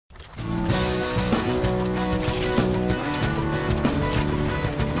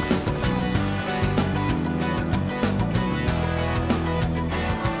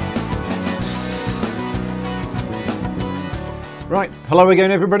Hello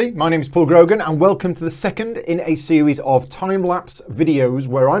again everybody, my name is Paul Grogan and welcome to the second in a series of time-lapse videos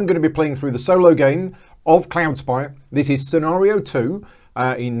where I'm going to be playing through the solo game of Cloudspire. This is Scenario 2.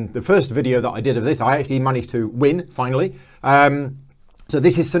 In the first video that I did of this, I actually managed to win, finally. So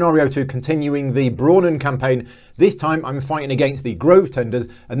this is Scenario 2, continuing the Brawnen campaign. This time I'm fighting against the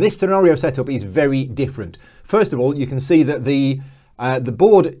Grovetenders, and this scenario setup is very different. First of all, you can see that the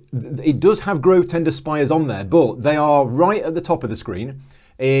board, it does have Grovetender spires on there, but they are right at the top of the screen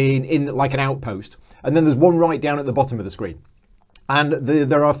in like an outpost. And then there's one right down at the bottom of the screen. And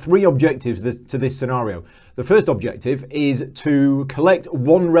there are three objectives to this scenario. The first objective is to collect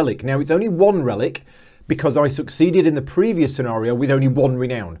one relic. Now, it's only one relic because I succeeded in the previous scenario with only one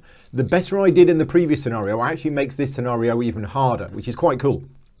renown. The better I did in the previous scenario actually makes this scenario even harder, which is quite cool.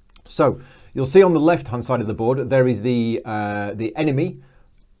 So you'll see on the left-hand side of the board, there is the enemy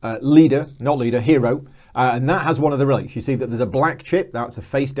hero, and that has one of the relics. You see that there's a black chip, that's a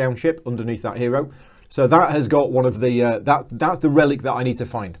face-down chip underneath that hero. So that has got one of the, that's the relic that I need to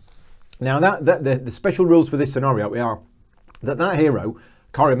find. Now the special rules for this scenario are that hero,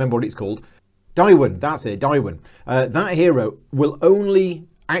 can't remember what it's called, Darwin, that's it, Darwin. That hero will only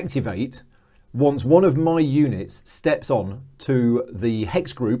activate once one of my units steps on to the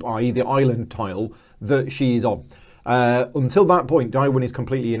hex group, i.e. the island tile that she is on. Until that point, Darwin is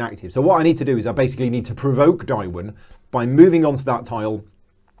completely inactive. So what I need to do is I basically need to provoke Darwin by moving onto that tile.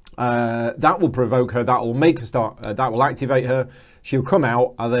 That will provoke her, that will make her start, that will activate her. She'll come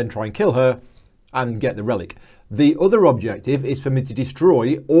out, I'll then try and kill her and get the relic. The other objective is for me to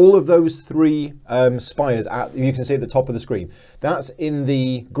destroy all of those three spires you can see at the top of the screen. That's in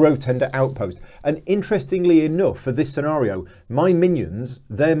the Grovetender outpost. And interestingly enough, for this scenario, my minions,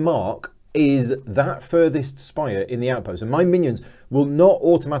 their mark is that furthest spire in the outpost. And my minions will not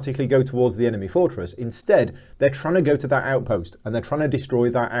automatically go towards the enemy fortress. Instead, they're trying to go to that outpost and they're trying to destroy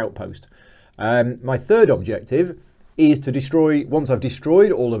that outpost. My third objective is to destroy, once I've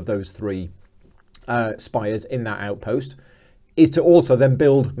destroyed all of those three spires in that outpost, is to also then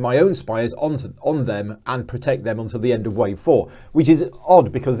build my own spires on them and protect them until the end of wave 4, which is odd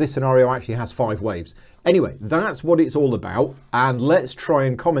because this scenario actually has 5 waves. Anyway, that's what it's all about, and let's try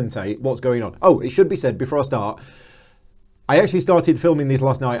and commentate what's going on. Oh, it should be said before I start, I actually started filming this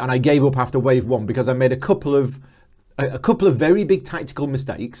last night and I gave up after wave 1 because I made a couple of very big tactical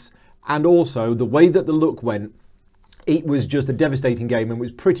mistakes, and also the way that the look went, it was just a devastating game and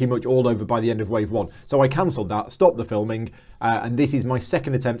was pretty much all over by the end of wave 1. So I cancelled that, stopped the filming, and this is my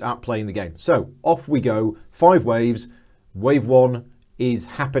second attempt at playing the game. So off we go, 5 waves, wave 1 is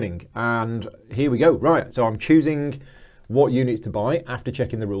happening, and here we go. Right, so I'm choosing what units to buy after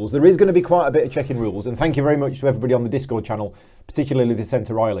checking the rules. There is going to be quite a bit of checking rules, and thank you very much to everybody on the Discord channel, particularly the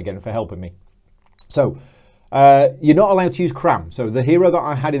Centre Isle again, for helping me. So you're not allowed to use Cram. So the hero that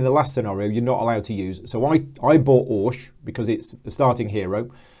I had in the last scenario, you're not allowed to use. So I bought Orsh because it's the starting hero.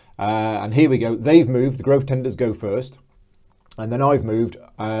 And here we go. They've moved. The Grovetenders go first. And then I've moved.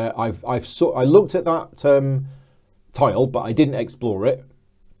 I looked at that tile, but I didn't explore it.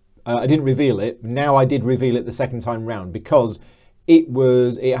 I didn't reveal it. Now I did reveal it the second time round because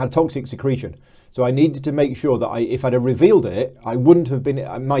it had toxic secretion. So I needed to make sure that if I'd have revealed it, I wouldn't have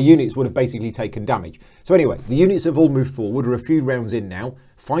been, my units would have basically taken damage. So anyway, the units have all moved forward. We're a few rounds in now.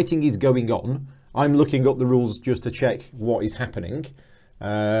 Fighting is going on. I'm looking up the rules just to check what is happening.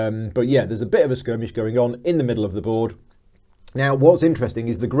 But yeah, there's a bit of a skirmish going on in the middle of the board. Now, what's interesting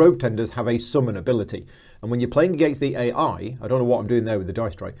is the Grovetenders have a summon ability. And when you're playing against the AI, I don't know what I'm doing there with the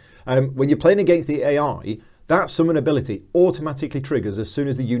dice tray. When you're playing against the AI, that summon ability automatically triggers as soon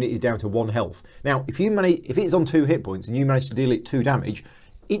as the unit is down to 1 health. Now, if it's on 2 hit points and you manage to deal it 2 damage,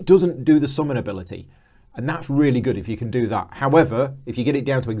 it doesn't do the summon ability. And that's really good if you can do that. However, if you get it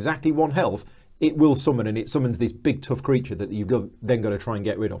down to exactly 1 health, it will summon, and it summons this big tough creature that you've then got to try and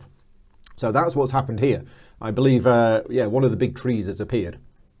get rid of. So that's what's happened here. I believe, yeah, one of the big trees has appeared.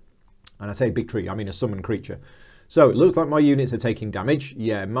 And I say big tree, I mean a summon creature. So it looks like my units are taking damage.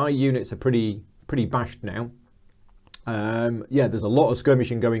 Yeah, my units are pretty bashed now. Yeah, there's a lot of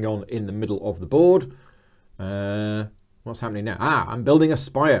skirmishing going on in the middle of the board. What's happening now? I'm building a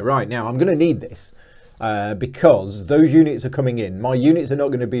spire. Right, now I'm going to need this because those units are coming in. My units are not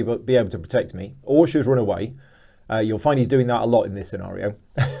going to be able to protect me. Orsha's run away. You'll find he's doing that a lot in this scenario.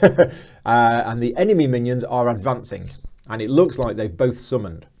 And the enemy minions are advancing, and it looks like they've both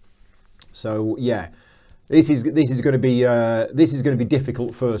summoned. So yeah, this is going to be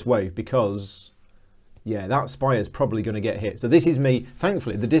difficult first wave because, yeah, that spire's probably going to get hit. So this is me.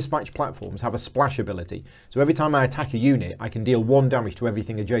 Thankfully, the dispatch platforms have a splash ability. So every time I attack a unit, I can deal 1 damage to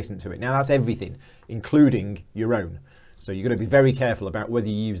everything adjacent to it. Now, that's everything, including your own. So you're going to be very careful about whether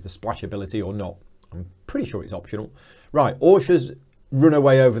you use the splash ability or not. I'm pretty sure it's optional. Right, Orsha's run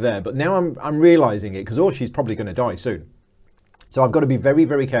away over there, but now I'm realising it because Orsha's probably going to die soon. So I've got to be very,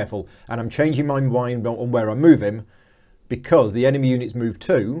 very careful, and I'm changing my mind on where I move him because the enemy units move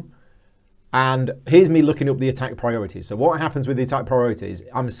too. And here's me looking up the attack priorities. So what happens with the attack priorities,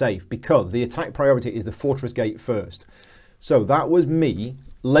 I'm safe because the attack priority is the fortress gate first. So that was me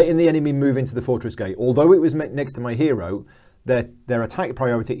letting the enemy move into the fortress gate. Although it was next to my hero, their attack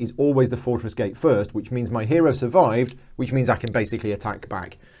priority is always the fortress gate first, which means my hero survived, which means I can basically attack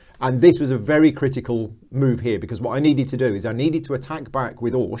back. And this was a very critical move here because what I needed to do is I needed to attack back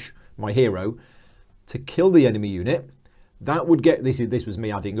with Orsh, my hero, to kill the enemy unit. That would get, this was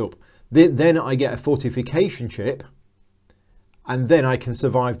me adding up. Then I get a fortification chip, and then I can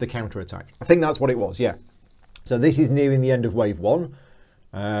survive the counter-attack. I think that's what it was, yeah. So this is nearing the end of wave 1.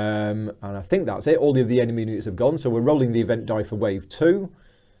 And I think that's it. All of the enemy units have gone, so we're rolling the event die for wave 2.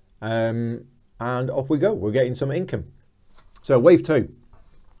 And off we go. We're getting some income. So wave 2.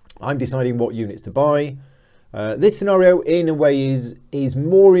 I'm deciding what units to buy. This scenario, in a way, is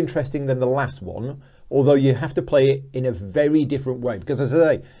more interesting than the last one, although you have to play it in a very different way. Because as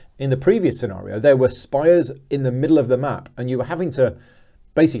I say, in the previous scenario, there were spires in the middle of the map, and you were having to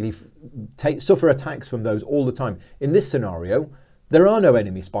basically suffer attacks from those all the time. In this scenario, there are no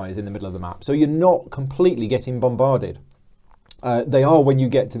enemy spires in the middle of the map, so you're not completely getting bombarded. They are when you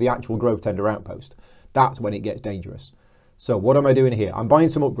get to the actual Grovetender outpost. That's when it gets dangerous. So what am I doing here? I'm buying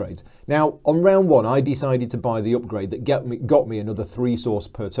some upgrades. Now, on round 1, I decided to buy the upgrade that got me another 3 source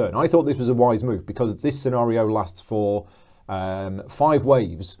per turn. I thought this was a wise move because this scenario lasts for 5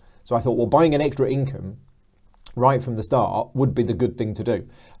 waves. So I thought, well, buying an extra income right from the start would be the good thing to do.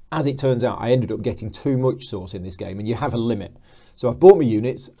 As it turns out, I ended up getting too much source in this game, and you have a limit. So I've bought my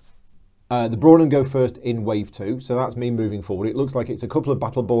units. The Brawnen go first in wave 2, so that's me moving forward. It looks like it's a couple of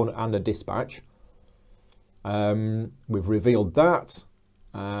Battleborn and a Dispatch. We've revealed that.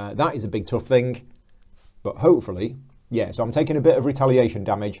 That is a big tough thing, but hopefully, yeah, so I'm taking a bit of retaliation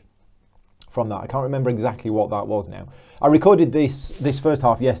damage from that. I can't remember exactly what that was now. I recorded this first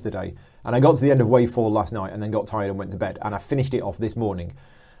half yesterday, and I got to the end of wave 4 last night and then got tired and went to bed, and I finished it off this morning.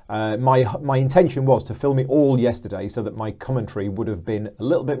 My intention was to film it all yesterday so that my commentary would have been a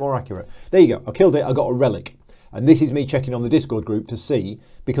little bit more accurate. There you go, I killed it, I got a relic. And this is me checking on the Discord group to see,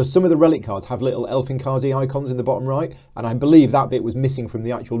 because some of the relic cards have little Elfinkazi icons in the bottom right, and I believe that bit was missing from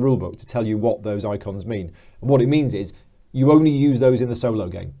the actual rulebook to tell you what those icons mean. And what it means is, you only use those in the solo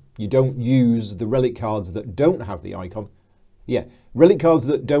game. You don't use the relic cards that don't have the icon. Yeah, relic cards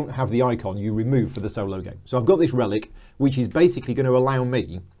that don't have the icon you remove for the solo game. So I've got this relic, which is basically going to allow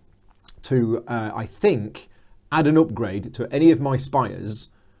me to, I think, add an upgrade to any of my spires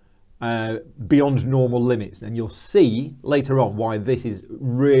beyond normal limits. And you'll see later on why this is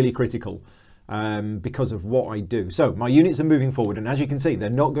really critical because of what I do. So my units are moving forward, and as you can see, they're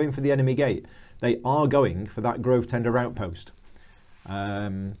not going for the enemy gate. They are going for that Grovetender outpost.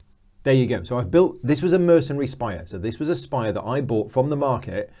 There you go. So I've built, this was a mercenary spire. So this was a spire that I bought from the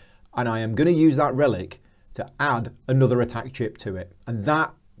market, and I am going to use that relic to add another attack chip to it. And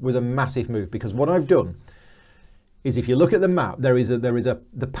that was a massive move, because what I've done is, if you look at the map,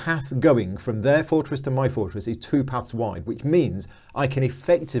 the path going from their fortress to my fortress is 2 paths wide, which means I can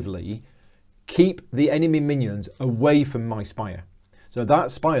effectively keep the enemy minions away from my spire. So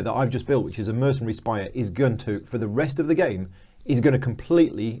that spire that I've just built, which is a mercenary spire, is going to, for the rest of the game, is going to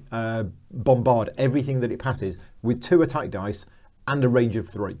completely bombard everything that it passes with 2 attack dice and a range of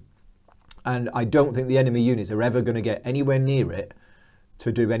 3. And I don't think the enemy units are ever going to get anywhere near it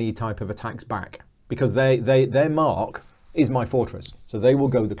to do any type of attacks back, because their mark is my fortress. So they will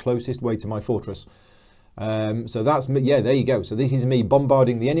go the closest way to my fortress. So that's me. Yeah, there you go. So this is me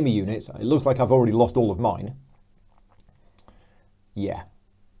bombarding the enemy units. It looks like I've already lost all of mine. Yeah,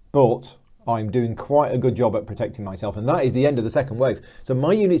 but I'm doing quite a good job at protecting myself, and that is the end of the second wave. So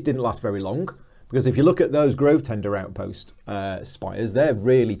my units didn't last very long, because if you look at those Grovetender outpost spires, they're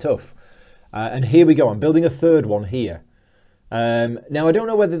really tough. And here we go. I'm building a third one here. Now, I don't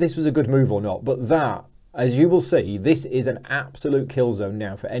know whether this was a good move or not, but that, as you will see, this is an absolute kill zone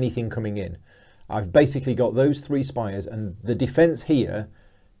now for anything coming in. I've basically got those 3 spires, and the defense here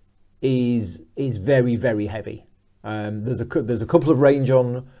is very, very heavy. There's a couple of range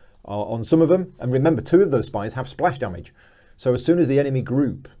on some of them, and remember, 2 of those spires have splash damage. So as soon as the enemy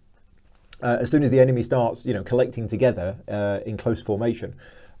group, as soon as the enemy starts, collecting together in close formation,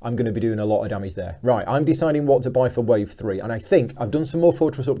 I'm going to be doing a lot of damage there. Right, I'm deciding what to buy for wave 3, and I think I've done some more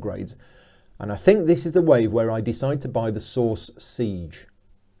fortress upgrades, and I think this is the wave where I decide to buy the Source Siege.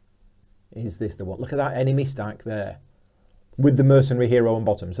 Is this the one? Look at that enemy stack there. with the mercenary hero on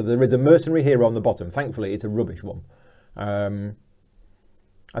bottom. So there is a mercenary hero on the bottom. Thankfully, it's a rubbish one.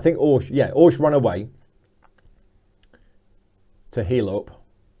 I think Orsh ran away to heal up.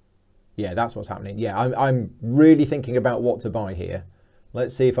 Yeah, that's what's happening. Yeah, I'm really thinking about what to buy here.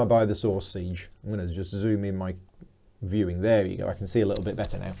 Let's see if I buy the Source Siege. I'm going to just zoom in my viewing. There you go. I can see a little bit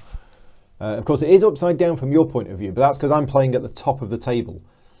better now. Of course, it is upside down from your point of view, but that's because I'm playing at the top of the table.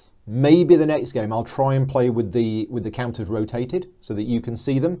 Maybe the next game I'll try and play with the counters rotated so that you can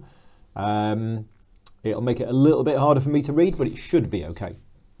see them. It'll make it a little bit harder for me to read, but it should be okay.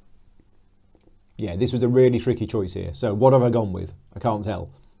 Yeah, this was a really tricky choice here. So what have I gone with? I can't tell.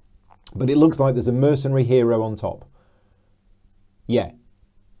 But it looks like there's a mercenary hero on top. Yeah,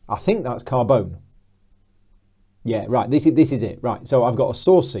 I think that's Carbone. Yeah, right, this is it. Right, so I've got a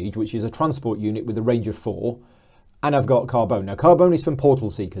Source Siege, which is a transport unit with a range of 4. And I've got Carbone. Now, Carbone is from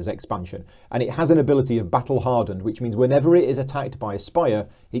Portal Seeker's expansion, and it has an ability of Battle Hardened, which means whenever it is attacked by a Spire,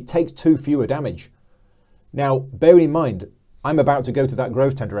 it takes 2 fewer damage. Now, bearing in mind, I'm about to go to that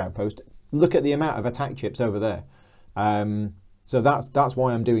Grovetender outpost. Look at the amount of attack chips over there. So that's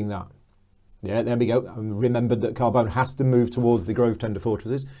why I'm doing that. Yeah, there we go. I remembered that Carbone has to move towards the Grovetender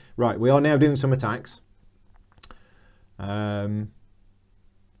fortresses. Right, we are now doing some attacks. And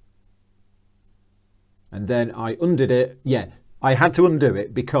then I undid it. Yeah, I had to undo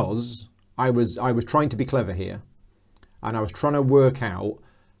it because I was trying to be clever here, and I was trying to work out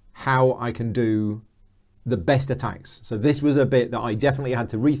how I can do the best attacks. So this was a bit that I definitely had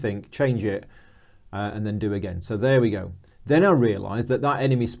to rethink, change it, and then do again. So there we go. Then I realised that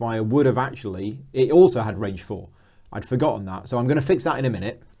enemy Spire would have it also had range 4. I'd forgotten that, so I'm going to fix that in a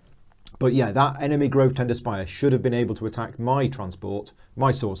minute. But yeah, that enemy Grovetender Spire should have been able to attack my transport, my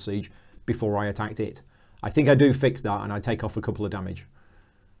Source Siege, before I attacked it. I think I do fix that and I take off a couple of damage.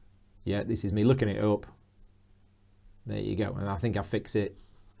 Yeah, this is me looking it up. There you go. And I think I fix it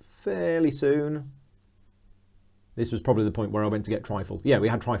fairly soon. This was probably the point where I went to get Trifle. Yeah, we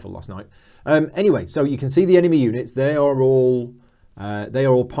had Trifle last night. Anyway, so you can see the enemy units. They are all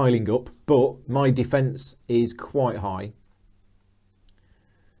piling up, but my defense is quite high.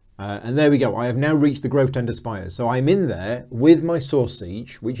 And there we go. I have now reached the Grovetender Spires. So I'm in there with my Source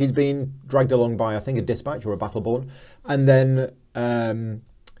Siege, which is being dragged along by, I think, a Dispatch or a Battleborn. And then,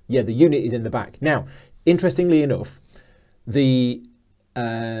 yeah, the unit is in the back. Now, interestingly enough, the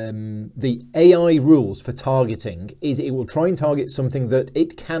AI rules for targeting is it will try and target something that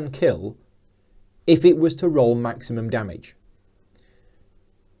it can kill if it was to roll maximum damage.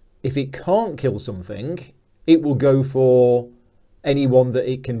 If it can't kill something, it will go for anyone that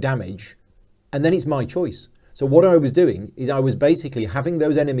it can damage, and then it's my choice. So what I was doing is I was basically having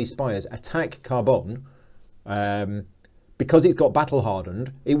those enemy Spires attack Carbone. Because it's got Battle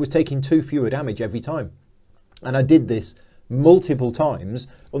Hardened, it was taking 2 fewer damage every time. And I did this multiple times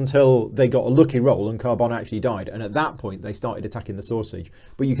until they got a lucky roll and Carbone actually died. And at that point, they started attacking the Source Siege.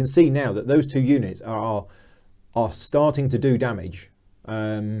 But you can see now that those 2 units are starting to do damage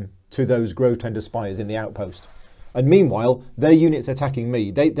to those Grovetender Spires in the outpost. And meanwhile, their units attacking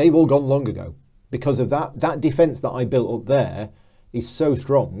me, they've all gone long ago. Because of that defense that I built up there is so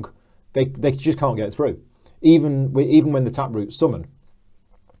strong, they just can't get through. Even when the taproot summon.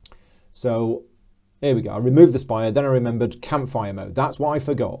 So, here we go. I removed the Spire, then I remembered Campfire mode. That's what I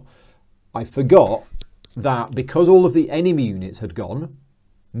forgot. I forgot that because all of the enemy units had gone,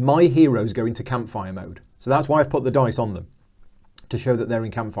 my heroes go into Campfire mode. So that's why I've put the dice on them, to show that they're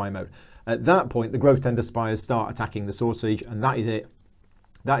in Campfire mode. At that point, the Grovetender Spires start attacking the Source Siege, and that is it.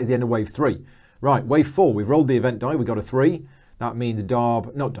 That is the end of wave 3. Right, wave 4, we've rolled the event die, we got a 3. That means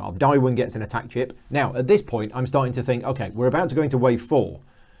Darwin gets an attack chip. Now, at this point, I'm starting to think, okay, we're about to go into wave 4.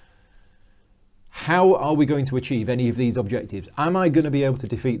 How are we going to achieve any of these objectives? Am I going to be able to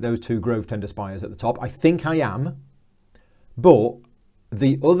defeat those 2 Grovetender Spires at the top? I think I am. But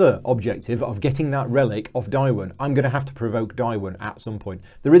the other objective of getting that relic off Darwin, I'm going to have to provoke Darwin at some point.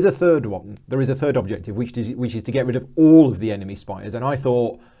 There is a third one. There is a third objective, which is to get rid of all of the enemy Spires. And I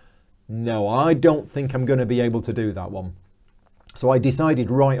thought, no, I don't think I'm going to be able to do that one. So I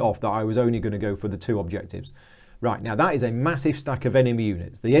decided right off that I was only going to go for the 2 objectives. Right, now that is a massive stack of enemy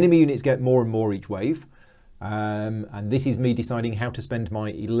units. The enemy units get more and more each wave. And this is me deciding how to spend my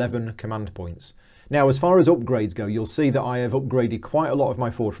 11 command points. Now, as far as upgrades go, you'll see that I have upgraded quite a lot of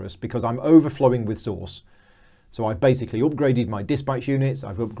my fortress because I'm overflowing with source. So I've basically upgraded my dispatch units.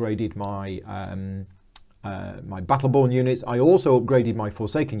 I've upgraded my my Battleborn units. I also upgraded my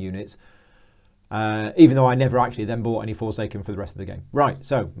Forsaken units, even though I never actually then bought any Forsaken for the rest of the game. Right,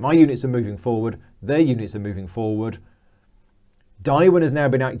 so my units are moving forward. Their units are moving forward. Darwin has now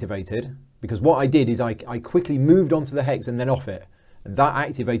been activated. because what I did is I quickly moved onto the hex and then off it, and that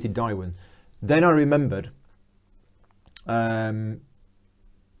activated Darwin. Then I remembered, no,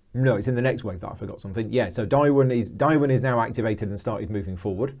 it's in the next wave that I forgot something. Yeah, so Darwin is now activated and started moving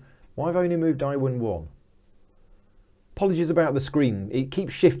forward. Why have I only moved Darwin 1? Apologies about the screen. It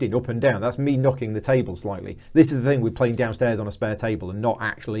keeps shifting up and down. That's me knocking the table slightly. This is the thing with playing downstairs on a spare table and not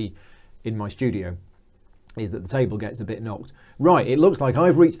actually in my studio, is that the table gets a bit knocked. Right, it looks like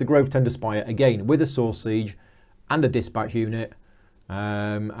I've reached the Grovetender Spire again with a Source Siege and a dispatch unit.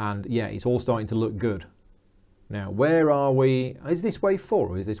 And yeah, it's all starting to look good. Now, where are we? Is this wave 4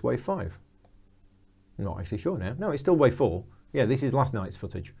 or is this wave 5? I'm not actually sure now. No, it's still wave 4. Yeah, this is last night's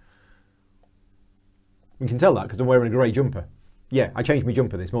footage. You can tell that because I'm wearing a grey jumper. Yeah, I changed my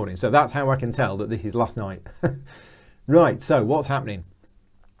jumper this morning, so that's how I can tell that this is last night. Right, so what's happening?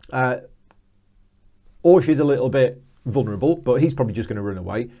 Orsh is a little bit vulnerable, but he's probably just going to run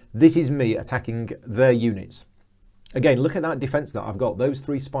away. This is me attacking their units. Again, look at that defence that I've got. Those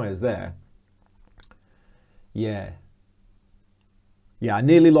 3 spires there. Yeah. Yeah, I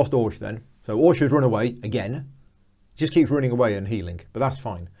nearly lost Orsh then. So Orsh has run away again. Just keeps running away and healing, but that's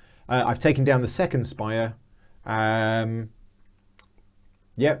fine. I've taken down the 2nd spire.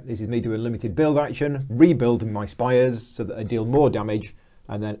 Yep, this is me doing limited build action, rebuilding my spires so that I deal more damage,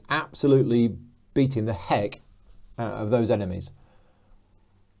 and then absolutely beating the heck out of those enemies.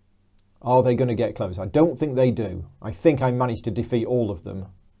 Are they going to get close? I don't think they do. I think I managed to defeat all of them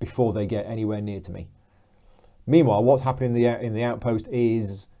before they get anywhere near to me. Meanwhile, what's happening in the outpost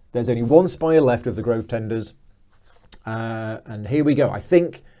is there's only 1 spire left of the Grovetenders. And here we go. I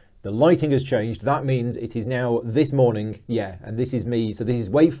think the lighting has changed. That means it is now this morning. Yeah, and this is me. So this is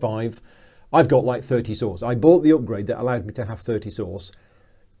wave 5. I've got like 30 source. I bought the upgrade that allowed me to have 30 source.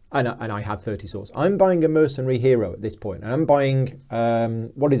 And I had 30 source. I'm buying a mercenary hero at this point. And I'm buying,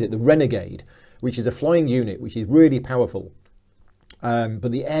 what is it? The Renegade, which is a flying unit, which is really powerful.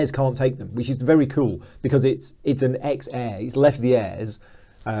 But the heirs can't take them, which is very cool because it's an ex-heir. It's left the heirs.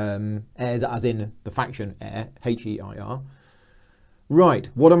 Heirs as in the faction heir, H-E-I-R. Right,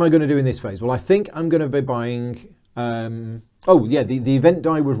 what am I going to do in this phase? Well, I think I'm going to be buying... oh, yeah, the event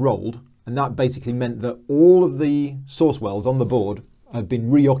die was rolled, and that basically meant that all of the source wells on the board have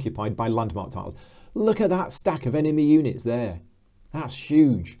been reoccupied by landmark tiles. Look at that stack of enemy units there. That's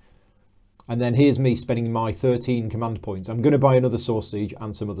huge. And then here's me spending my 13 command points. I'm going to buy another Source Siege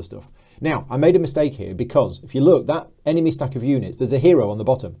and some other stuff. Now, I made a mistake here because if you look, that enemy stack of units, there's a hero on the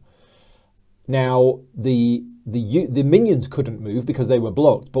bottom. Now, the minions couldn't move because they were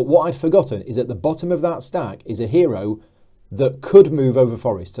blocked. But what I'd forgotten is at the bottom of that stack is a hero that could move over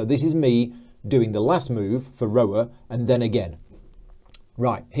forest. So this is me doing the last move for Rower and then again.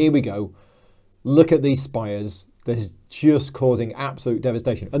 Right, here we go. Look at these spires. There's just causing absolute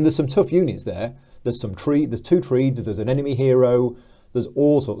devastation. And there's some tough units there. There's some there's 2 trees, there's an enemy hero, there's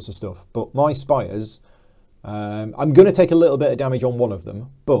all sorts of stuff. But my spires, I'm going to take a little bit of damage on one of them.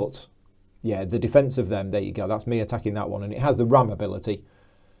 But, yeah, the defense of them, there you go. That's me attacking that one. And it has the ram ability.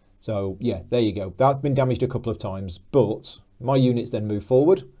 So, yeah, there you go. That's been damaged a couple of times. But my units then move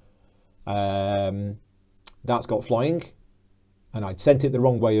forward. That's got flying. And I sent it the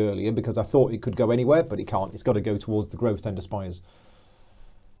wrong way earlier because I thought it could go anywhere, but it can't. It's got to go towards the Grovetender spires.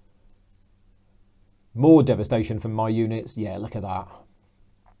 More devastation from my units. Yeah, look at that.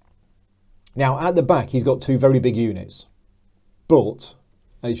 Now, at the back, he's got 2 very big units. But,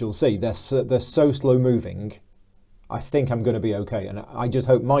 as you'll see, they're so slow moving. I think I'm going to be okay. And I just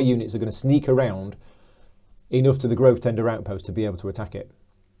hope my units are going to sneak around enough to the Grovetender outpost to be able to attack it.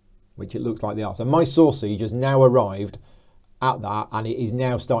 Which it looks like they are. So my Source Siege has now arrived at that, and it is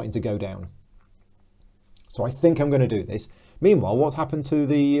now starting to go down. So I think I'm going to do this. Meanwhile, what's happened to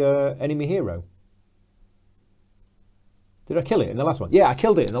the enemy hero? Did I kill it in the last one? Yeah, I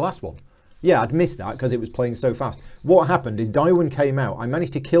killed it in the last one. Yeah, I'd missed that because it was playing so fast. What happened is Darwin came out. I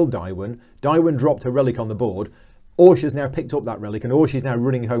managed to kill Darwin. Darwin dropped a relic on the board. Orsh has now picked up that relic, and Orsh is now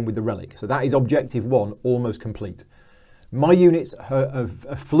running home with the relic. So that is objective 1 almost complete. My units are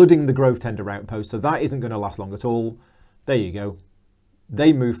flooding the Grovetender outpost, so that isn't going to last long at all. There you go.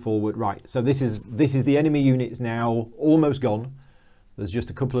 They move forward. Right, so this is the enemy units now almost gone. There's just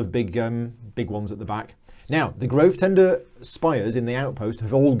a couple of big ones at the back. Now, the Grovetender spires in the outpost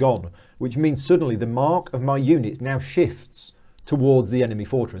have all gone, which means suddenly the mark of my units now shifts towards the enemy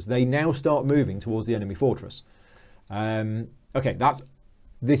fortress. They now start moving towards the enemy fortress. Okay,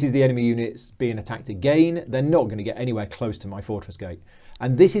 this is the enemy units being attacked again. They're not going to get anywhere close to my fortress gate.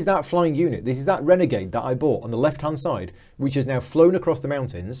 And this is that flying unit. This is that Renegade that I bought on the left-hand side, which has now flown across the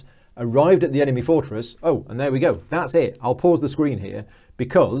mountains, arrived at the enemy fortress. Oh, and there we go. That's it. I'll pause the screen here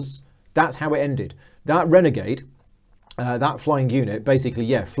because That's how it ended. That renegade, that flying unit, basically,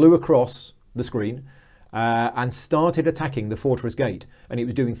 yeah, flew across the screen and started attacking the fortress gate. And it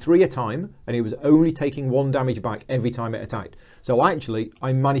was doing 3 a time, and it was only taking 1 damage back every time it attacked. So actually,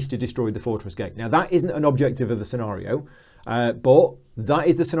 I managed to destroy the fortress gate. Now, that isn't an objective of the scenario, but that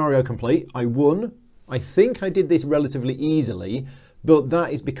is the scenario complete. I won. I think I did this relatively easily, but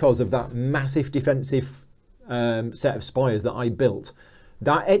that is because of that massive defensive set of spires that I built.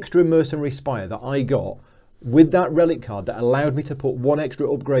 That extra mercenary spire that I got with that relic card that allowed me to put 1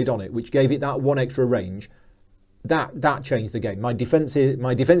 extra upgrade on it, which gave it that 1 extra range, that changed the game. My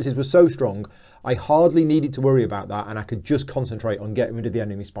defenses were so strong, I hardly needed to worry about that, and I could just concentrate on getting rid of the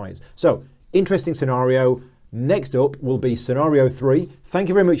enemy spires. So, interesting scenario. Next up will be scenario 3. Thank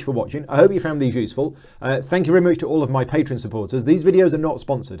you very much for watching. I hope you found these useful. Thank you very much to all of my Patreon supporters. These videos are not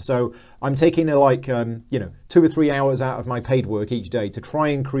sponsored, so I'm taking 2 or 3 hours out of my paid work each day to try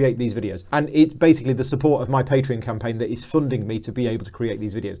and create these videos. And it's basically the support of my Patreon campaign that is funding me to be able to create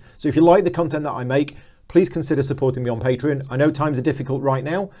these videos. So if you like the content that I make, please consider supporting me on Patreon. I know times are difficult right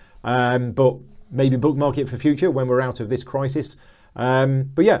now, but maybe bookmark it for future when we're out of this crisis.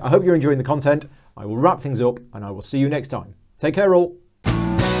 But yeah, I hope you're enjoying the content. I will wrap things up, and I will see you next time. Take care, all.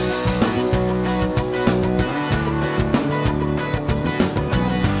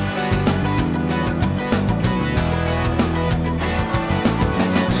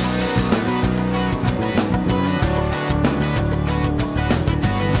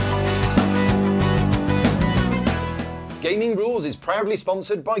 Gaming Rules is proudly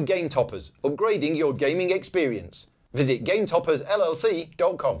sponsored by Game Toppers, upgrading your gaming experience. Visit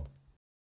GameToppersLLC.com.